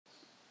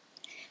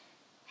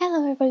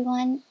Hello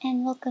everyone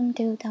and welcome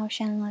to Thou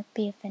Shall Not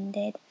Be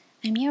Offended.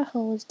 I'm your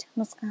host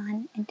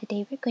Muskan and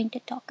today we're going to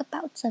talk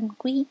about some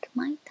Greek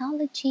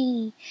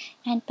mythology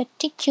and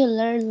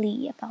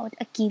particularly about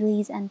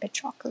Achilles and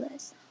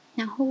Patroclus.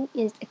 Now who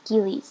is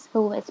Achilles?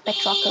 Who is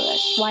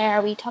Patroclus? Why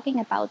are we talking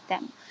about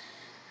them?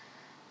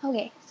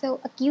 Okay, so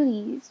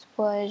Achilles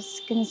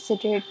was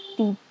considered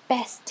the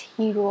best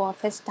hero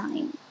of his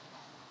time,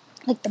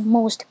 like the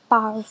most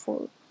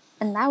powerful.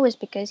 And that was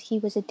because he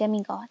was a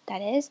demigod,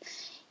 that is,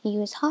 he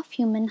was half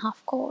human,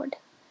 half god.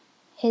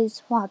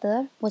 His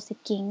father was the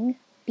king,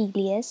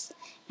 Peleus,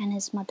 and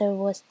his mother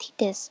was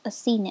Thetis, a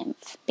sea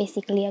nymph,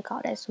 basically a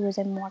goddess who is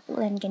immortal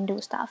and can do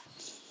stuff.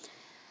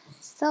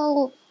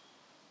 So,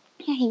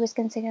 yeah, he was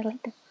considered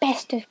like the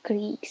best of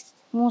Greeks,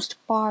 most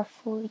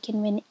powerful. He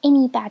can win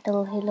any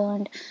battle. He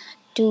learned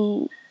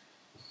to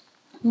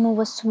move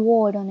a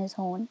sword on his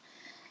own.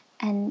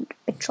 And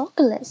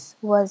Patroclus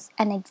was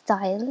an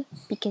exile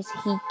because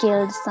he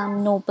killed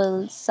some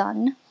noble's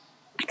son,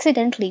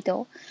 accidentally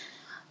though.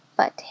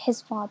 But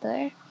his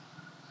father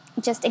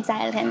just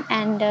exiled him,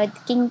 and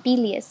King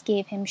Peleus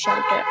gave him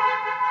shelter.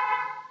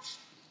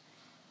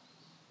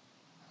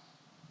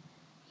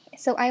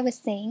 So I was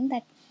saying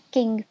that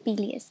King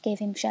Peleus gave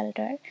him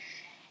shelter,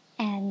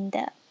 and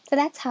so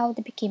that's how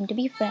they became to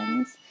be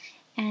friends.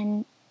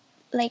 And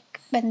like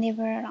when they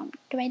were around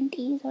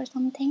 20s or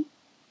something,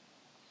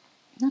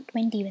 not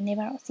 20, when they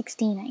were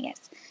 16, I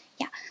guess.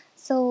 Yeah.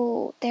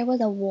 So there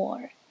was a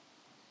war.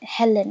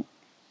 Helen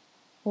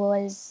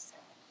was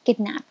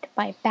kidnapped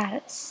by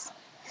Paris.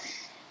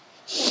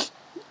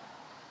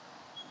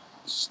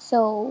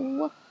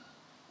 So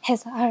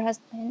her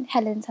husband,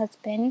 Helen's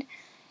husband,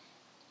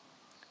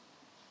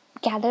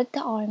 gathered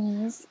the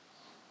armies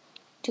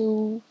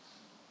to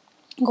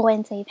go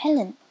and save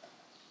Helen.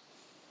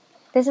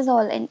 This is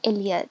all in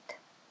Iliad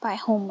by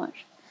Homer.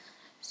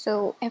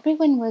 So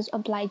everyone was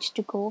obliged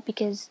to go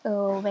because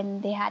when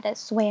they had a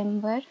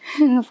swayamvar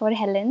for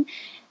Helen,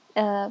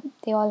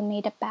 they all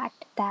made a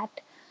pact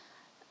that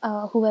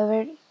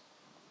whoever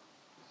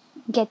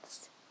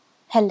gets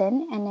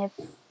Helen, and if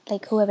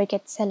like whoever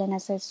gets Helen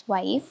as his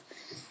wife,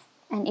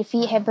 and if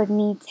he ever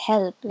needs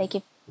help, like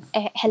if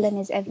Helen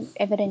is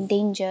ever in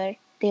danger,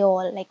 they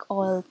all like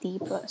all the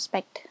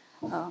prospect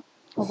who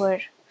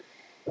were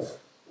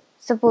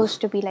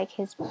supposed to be like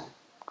his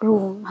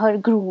groom, her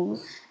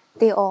groom,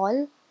 they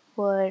all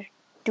were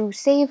to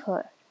save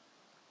her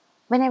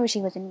whenever she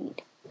was in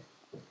need.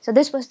 So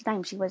this was the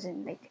time she was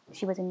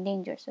in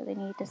danger, so they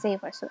needed to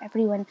save her. So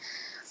everyone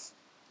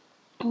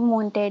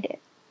wanted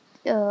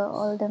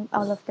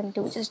all of them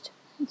to just.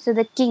 So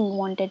the king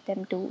wanted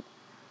them to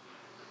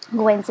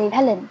go and save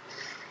Helen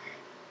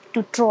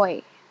to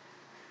Troy.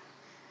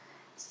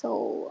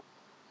 So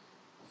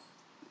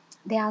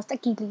they asked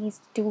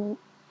Achilles to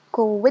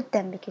go with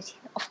them because,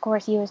 of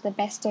course, he was the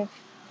best of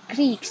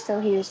Greeks,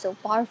 so he was so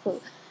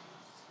powerful.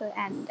 So,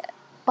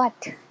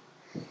 but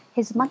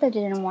his mother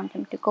didn't want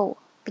him to go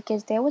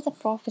because there was a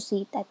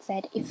prophecy that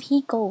said if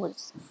he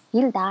goes,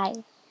 he'll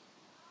die.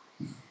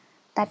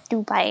 That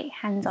too by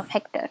hands of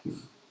Hector.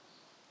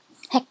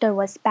 Hector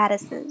was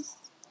Paris's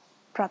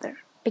brother,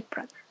 big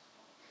brother.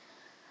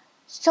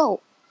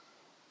 So,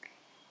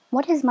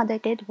 what his mother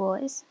did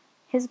was,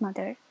 his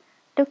mother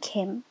took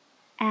him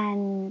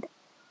and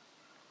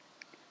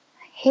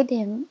hid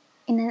him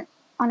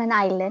on an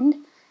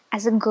island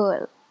as a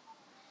girl.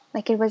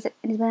 Like it was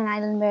an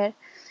island where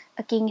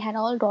a king had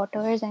all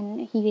daughters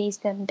and he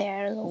raised them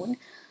there alone.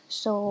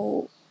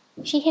 So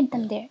she hid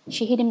them there.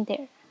 She hid him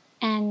there,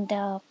 and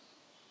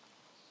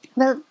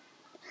well,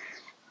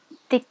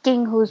 the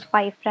king whose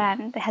wife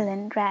ran,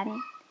 Helen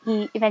ran,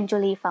 he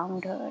eventually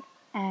found her,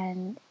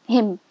 and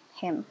him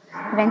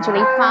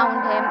eventually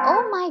found him.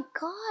 Oh my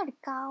God,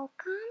 cow,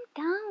 calm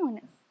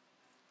down.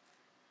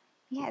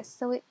 Yes,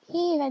 so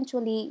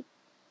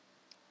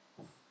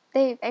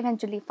they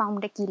eventually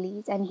found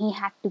Achilles, and he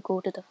had to go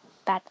to the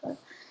battle.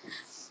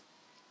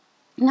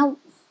 Now,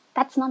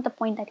 that's not the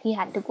point that he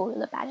had to go to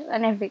the battle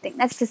and everything.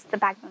 That's just the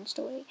background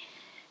story.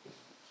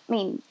 I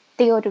mean,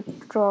 they go to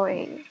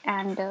Troy,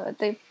 and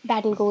the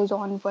battle goes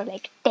on for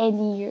like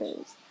 10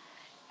 years.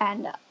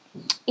 And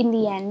in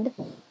the end,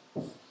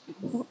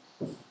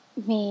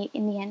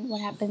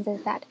 what happens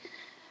is that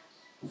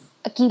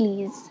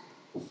Achilles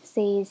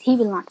says he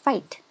will not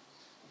fight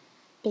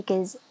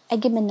because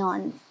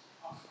Agamemnon,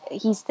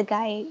 he's the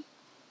guy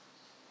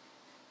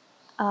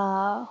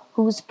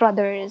whose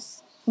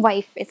brother's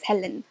wife is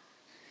Helen.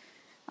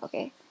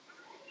 Okay,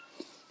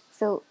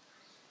 so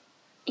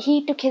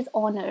he took his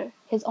honor.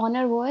 His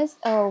honor was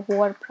a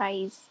war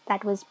prize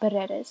that was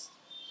Beres's.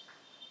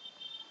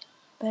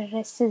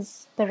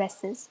 Yes,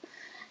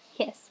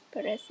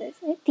 Beres's.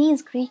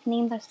 These Greek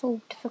names are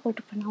so difficult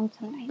to pronounce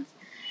sometimes.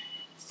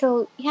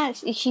 So yeah,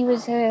 she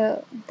was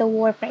the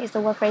war prize. The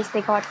war prize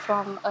they got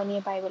from a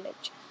nearby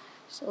village.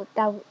 So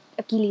that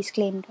Achilles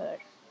claimed her,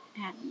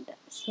 and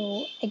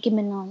so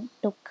Agamemnon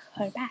took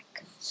her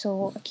back.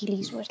 So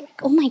Achilles was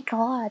like, "Oh my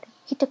God,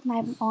 he took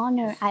my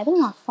honor. I will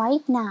not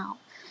fight now,"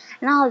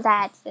 and all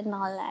that.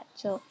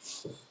 So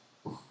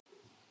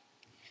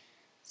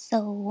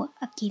So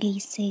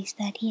Achilles says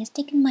that he has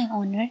taken my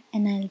honor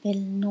and I will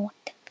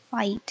not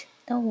fight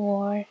the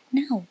war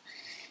now.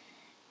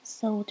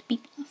 So the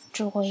people of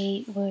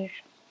Troy were,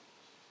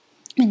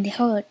 when they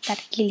heard that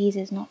Achilles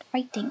is not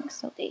fighting,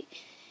 so they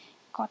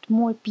got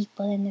more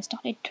people and they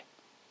started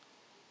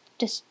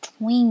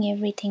destroying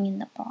everything in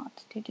the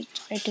path. They just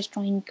started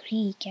destroying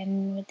Greek,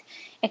 and with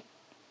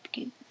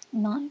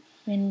not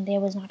when there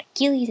was not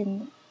Achilles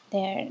in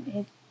there,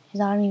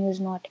 his army was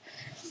not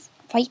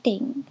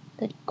fighting.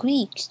 The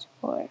Greeks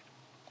were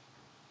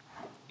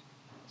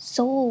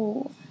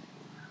so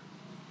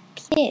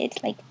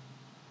pissed, like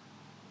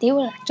they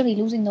were actually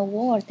losing the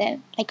war.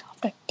 Then, like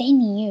after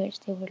 10 years,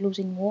 they were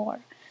losing war,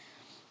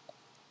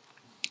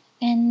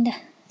 and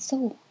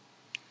so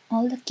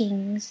all the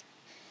kings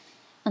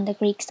on the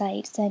Greek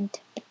side sent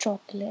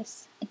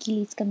Patroclus,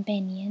 Achilles'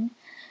 companion,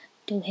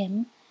 to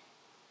him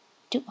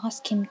to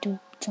ask him to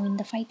join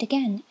the fight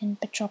again. And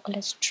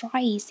Patroclus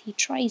he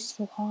tries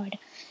so hard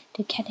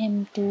to get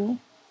him to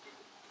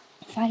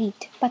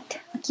fight. But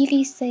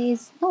Achilles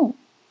says, no,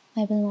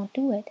 I will not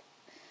do it.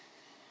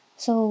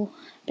 So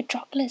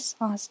Patroclus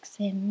asks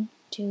him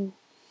to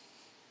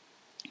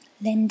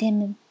lend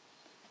him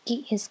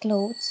his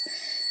clothes,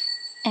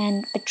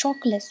 and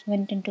Patroclus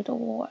went into the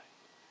war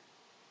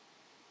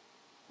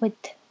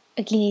with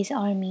Achilles'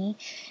 army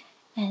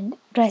and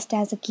dressed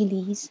as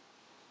Achilles,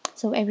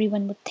 so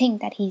everyone would think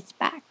that he's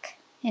back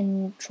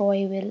and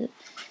Troy will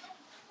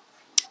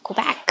go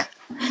back.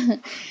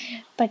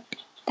 But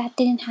that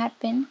didn't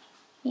happen.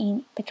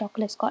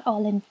 Patroclus got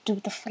all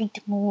into the fight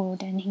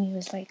mode and he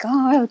was like,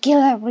 oh, I'll kill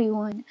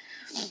everyone.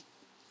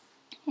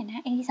 And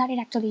he started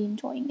actually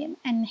enjoying him.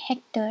 And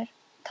Hector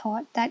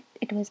thought that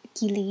it was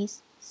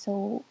Achilles,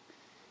 so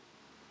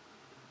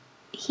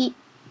he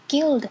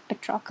killed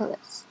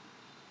Patroclus.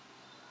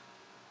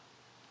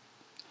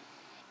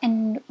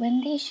 And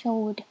when they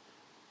showed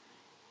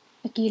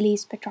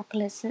Achilles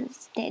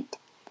Patroclus's dead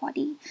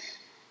body,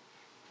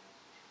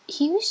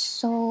 he was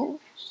so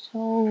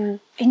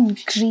in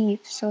grief,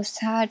 so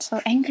sad,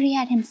 so angry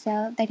at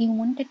himself that he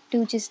wanted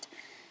to just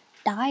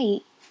die.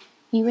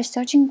 He was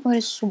searching for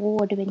his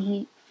sword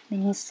when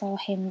he saw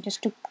him,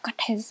 just to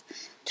cut his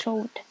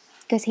throat,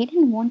 because he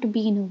didn't want to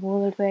be in a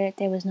world where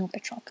there was no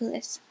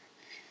Patroclus.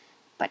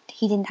 But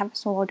he didn't have a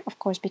sword, of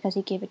course, because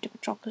he gave it to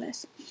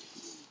Patroclus.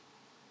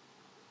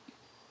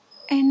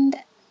 And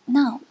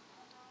now,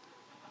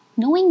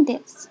 knowing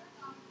this,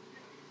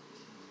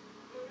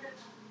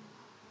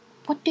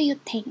 what do you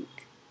think?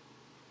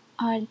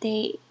 Are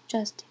they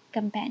just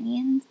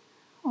companions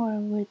or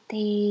were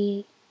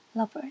they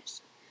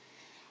lovers?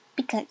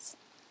 Because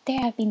there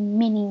have been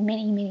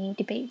many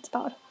debates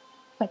about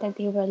whether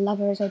they were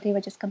lovers or they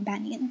were just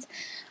companions.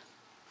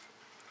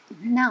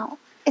 Now,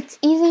 it's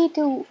easy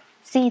to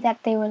see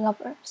that they were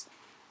lovers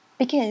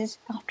because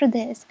after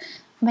this,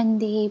 when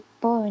they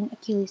burn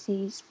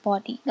Achilles'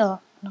 body,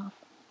 not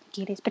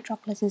Achilles,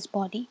 Patroclus'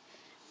 body,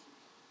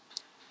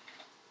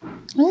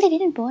 well, they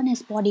didn't burn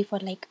his body for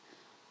like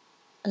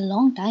a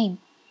long time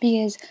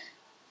because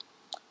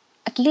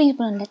Achilles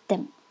wouldn't let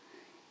them.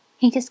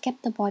 He just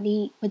kept the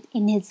body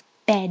within his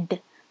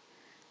bed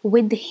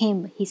with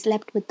him. He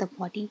slept with the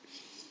body.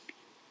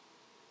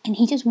 And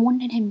he just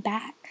wanted him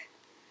back.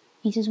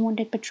 He just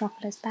wanted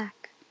Patroclus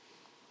back.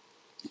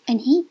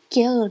 And he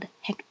killed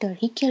Hector.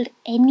 He killed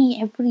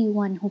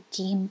everyone who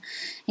came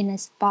in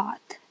his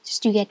path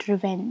just to get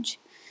revenge.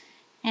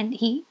 And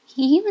he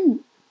even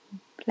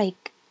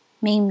like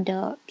maimed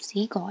a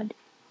sea god,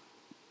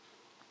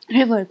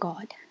 river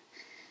god.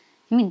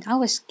 I mean, that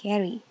was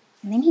scary.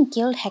 And then he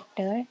killed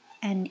Hector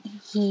and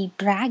he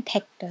dragged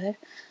Hector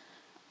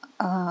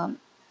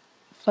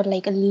for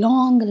like a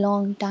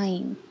long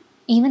time.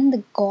 Even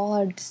the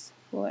gods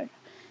were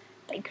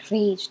like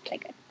raged,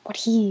 like what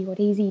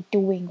is he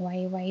doing?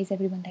 Why is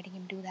everyone letting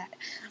him do that?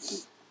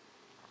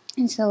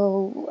 And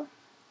so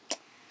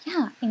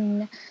yeah,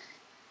 and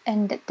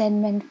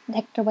then when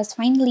Hector was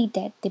finally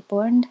dead, they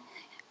burned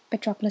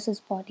Patroclus's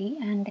body,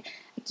 and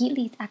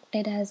Achilles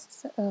acted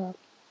as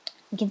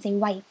you can say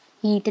wife.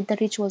 He did the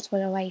rituals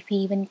for a wife. He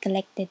even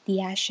collected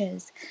the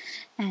ashes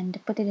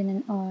and put it in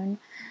an urn.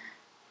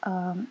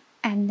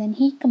 And then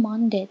he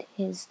commanded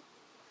his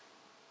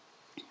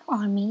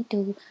army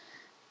to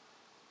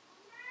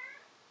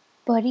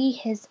bury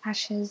his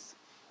ashes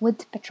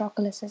with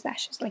Patroclus's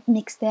ashes, like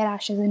mix their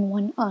ashes in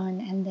one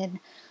urn and then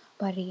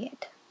bury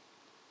it.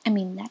 I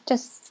mean, that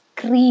just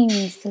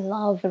screams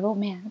love,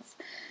 romance.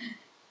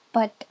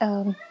 But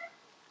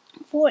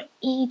for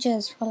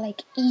ages, for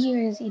like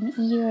years and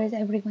years,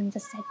 everyone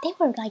just said they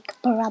were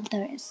like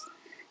brothers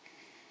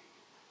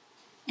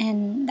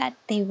and that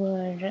they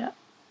were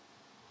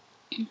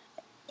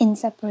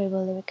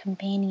inseparable, they were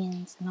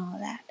companions and all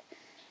that.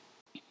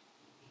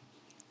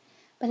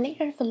 But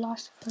later,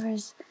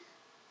 philosophers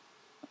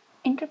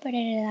interpreted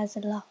it as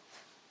a love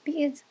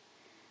because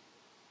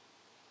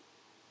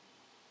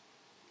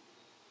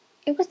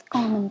it was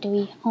common to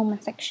be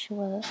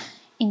homosexual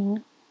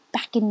in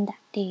back in that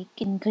day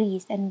in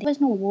Greece, and there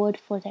was no word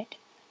for it.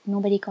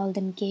 Nobody called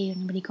them gay or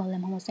nobody called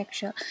them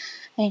homosexual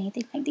or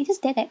anything. Like they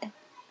just did it.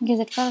 because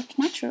it felt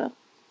natural.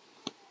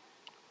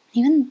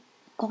 Even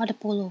God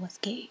Apollo was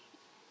gay,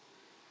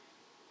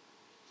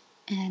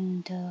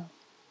 and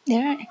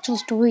there are actual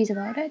stories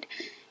about it.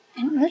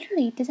 And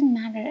literally, it doesn't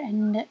matter.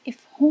 And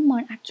if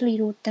Homer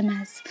actually wrote them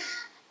as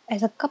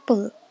a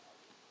couple,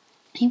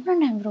 he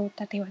wouldn't have wrote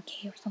that they were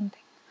gay or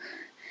something,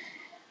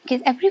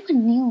 because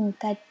everyone knew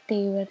that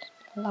they were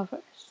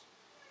lovers.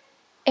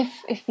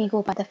 If we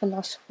go by the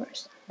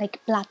philosophers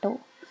like Plato,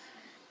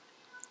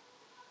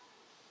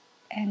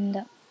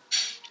 and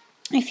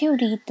if you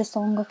read the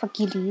Song of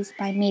Achilles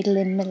by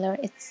Madeline Miller,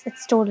 it's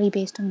totally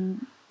based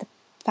on the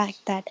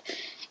fact that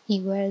he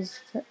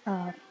was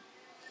uh,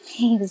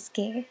 he was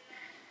gay,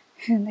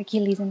 and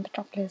Achilles and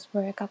Patroclus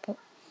were a couple.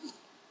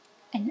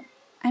 And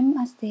I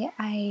must say,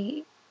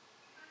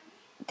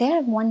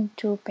 they're one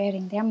true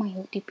pairing. They're my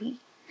OTP.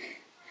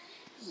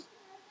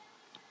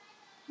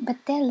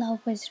 But their love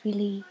was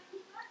really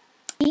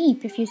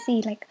deep. If you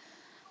see, like,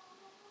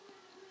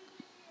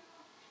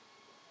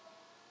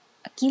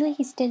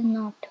 Achilles did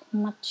not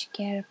much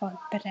care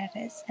about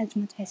Paris as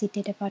much as he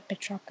did about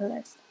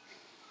Patroclus.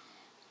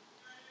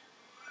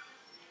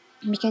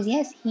 Because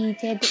yes, he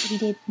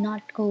did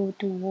not go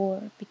to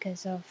war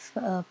because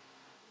of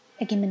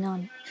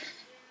Agamemnon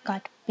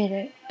got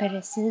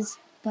Paris's,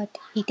 but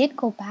he did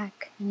go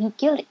back and he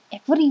killed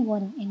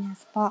everyone in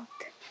his path.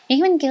 He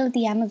even killed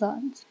the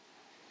Amazons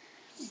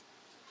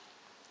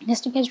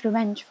just to get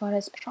revenge for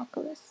his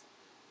Patroclus.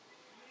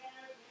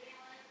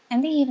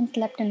 And they even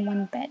slept in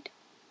one bed,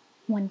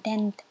 one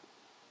tent.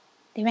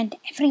 They went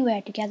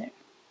everywhere together.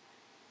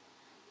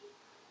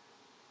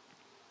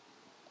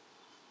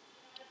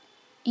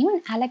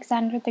 Even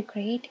Alexander the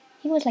Great,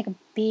 he was like a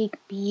big,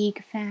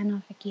 big fan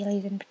of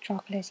Achilles and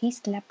Patroclus. He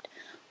slept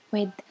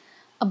with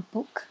a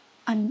book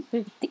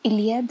with the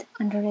Iliad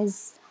under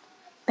his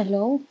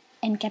pillow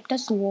and kept a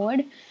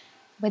sword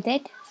with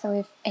it. So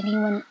if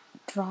anyone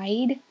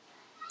tried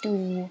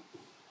to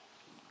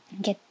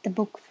get the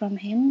book from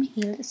him,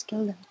 he'll just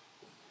kill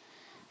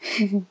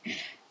them.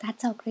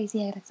 That's how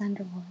crazy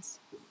Alexander was.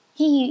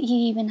 He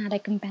even had a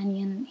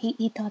companion.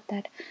 He thought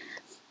that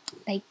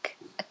like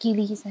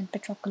Achilles and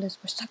Patroclus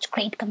were such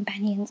great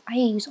companions.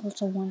 I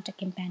also want a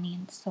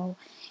companion, so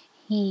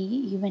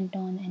he went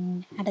on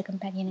and had a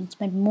companion and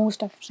spent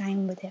most of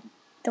time with him.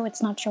 Though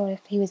it's not sure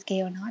if he was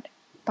gay or not.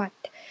 But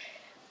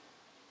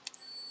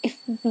if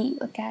we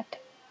look at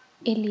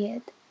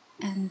Iliad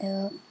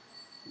and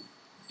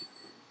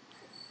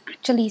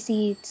actually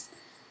see it's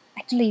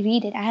actually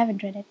read it. I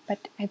haven't read it,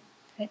 but I've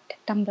read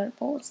Tumblr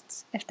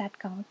posts, if that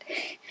count.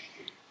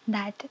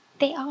 That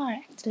they are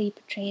actually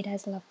portrayed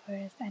as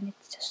lovers, and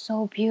it's just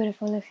so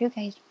beautiful. If you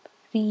guys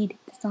read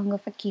the Song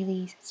of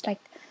Achilles, it's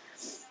like,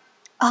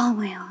 oh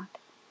my god,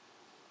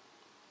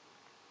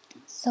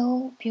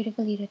 so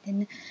beautifully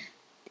written.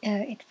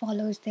 It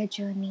follows their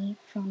journey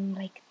from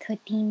like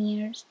 13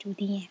 years to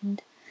the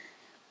end.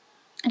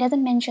 It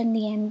doesn't mention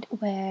the end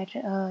where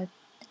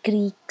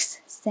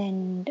Greeks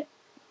send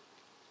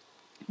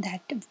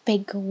that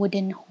big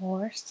wooden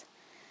horse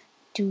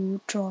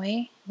to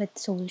Troy with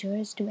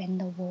soldiers to end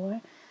the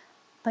war.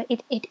 But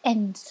it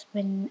ends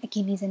when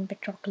Achilles and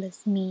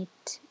Patroclus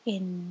meet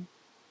in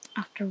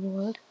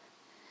Afterworld.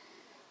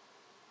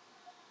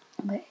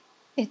 But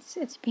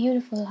it's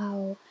beautiful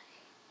how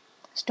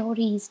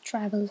stories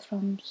travel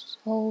from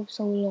so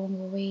long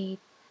away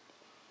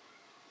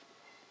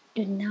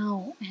to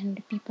now,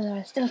 and people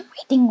are still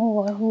fighting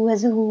over who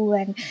is who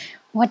and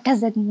what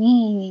does it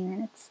mean.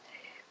 And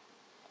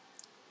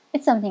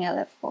it's something I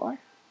live for.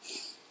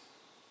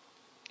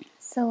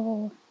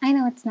 So I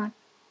know it's not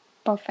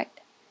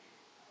perfect,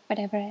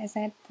 whatever I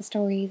said, the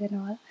stories and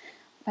all.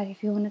 But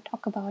if you want to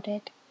talk about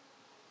it,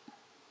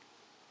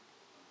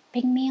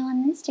 ping me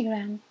on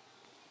Instagram.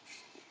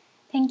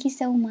 Thank you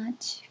so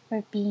much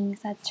for being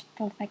such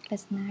perfect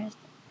listeners.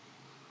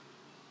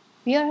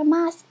 We are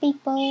masked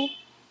people.